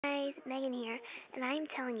Guys, Megan here, and I'm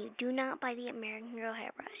telling you, do not buy the American Girl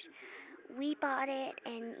hairbrush. We bought it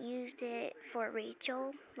and used it for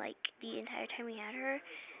Rachel, like the entire time we had her,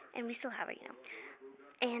 and we still have her.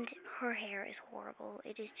 And her hair is horrible.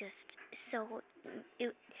 It is just so,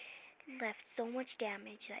 it left so much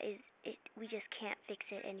damage that we just can't fix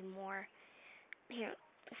it anymore. Here,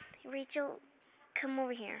 Rachel, come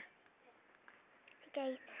over here.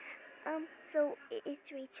 Okay, so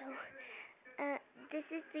it's Rachel. Uh, this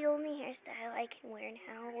is the only hairstyle I can wear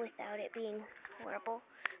now without it being horrible.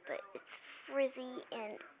 But it's frizzy,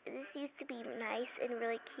 and this used to be nice and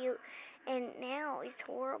really cute, and now it's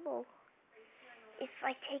horrible. If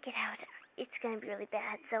I take it out, it's gonna be really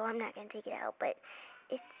bad, so I'm not gonna take it out, but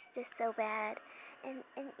it's just so bad. And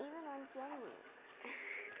even on Jenny,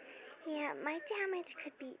 yeah, my damage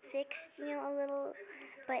could be fixed, a little,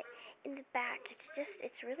 but in the back,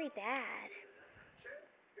 it's really bad.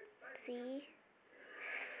 See?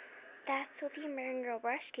 That's what the American Girl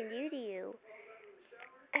brush can do to you.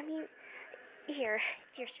 I mean, here,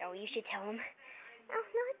 so you should tell him. Oh,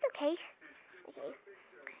 no, it's okay. Okay.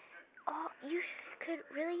 Oh, you could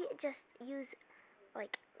really just use,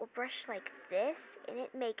 like, a brush like this, and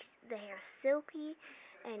it makes the hair silky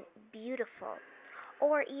and beautiful.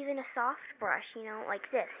 Or even a soft brush, like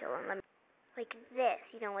this. Hold on, like this,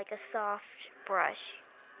 like a soft brush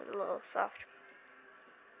with a little soft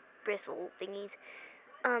bristle thingies.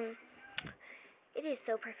 It is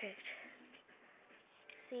so perfect.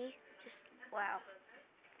 See? Just, wow.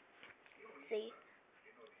 See?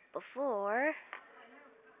 Before,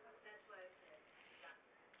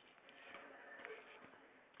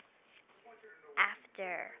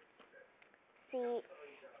 after. See,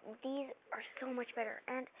 these are so much better,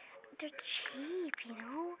 and they're cheap.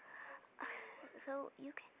 So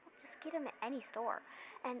you can just get them at any store.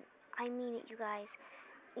 And I mean it, you guys.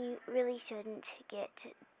 You really shouldn't get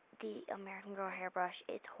the American Girl hairbrush.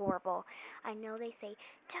 It's horrible. I know they say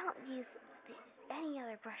don't use any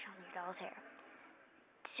other brush on your doll's hair.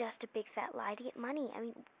 It's just a big fat lie to get money. I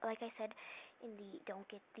mean, like I said in the don't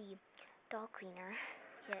get the doll cleaner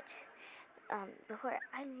yet. Before,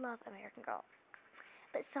 I love American Girl,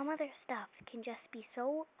 but some other stuff can just be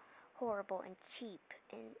so horrible and cheap,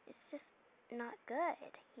 and it's just not good.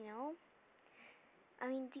 I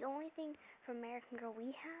mean, the only thing from American Girl we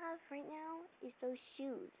have right now is those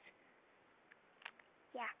shoes.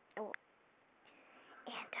 Yeah, oh,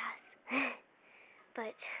 and us.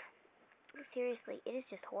 But seriously, it is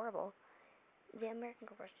just horrible. The American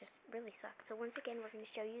Girl brush just really sucks. So once again, we're going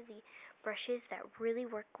to show you the brushes that really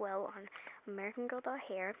work well on American Girl doll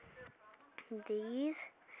hair. These,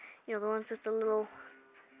 the ones with the little,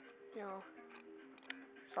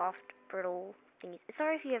 soft, brittle thingies.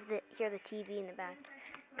 Sorry if you hear the TV in the back.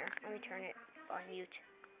 Here, let me turn it on mute.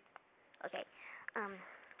 Okay.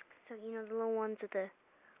 So the little ones with the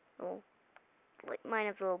little, like mine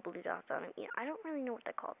have little blue dots on them. I don't really know what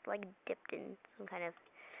they're called. They're like dipped in some kind of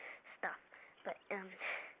stuff. But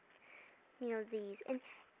these, and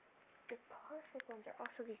the perfect ones are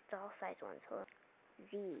also these doll-sized ones. So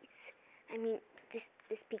these. I mean, this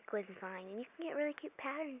pink was fine, and you can get really cute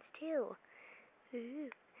patterns too. Ooh.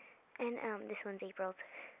 And this one's April's.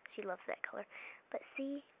 She loves that color. But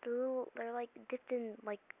see, they're like dipped in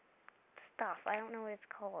like stuff. I don't know what it's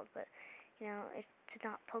called, but it's to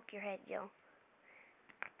not poke your head,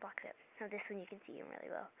 blocks it. Now this one you can see them really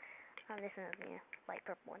well. This one is light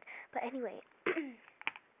purple one. But anyway,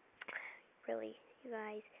 really, you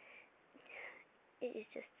guys, it is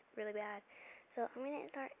just really bad. So I'm gonna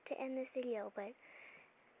start to end this video, but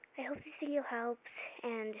I hope this video helps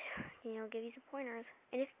and give you some pointers.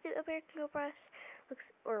 And if the American Girl brush looks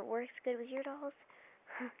or works good with your dolls,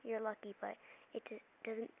 you're lucky. But it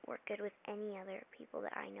doesn't work good with any other people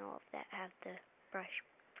that I know of that have the brush.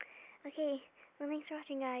 Okay, well, thanks for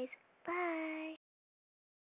watching, guys. Bye.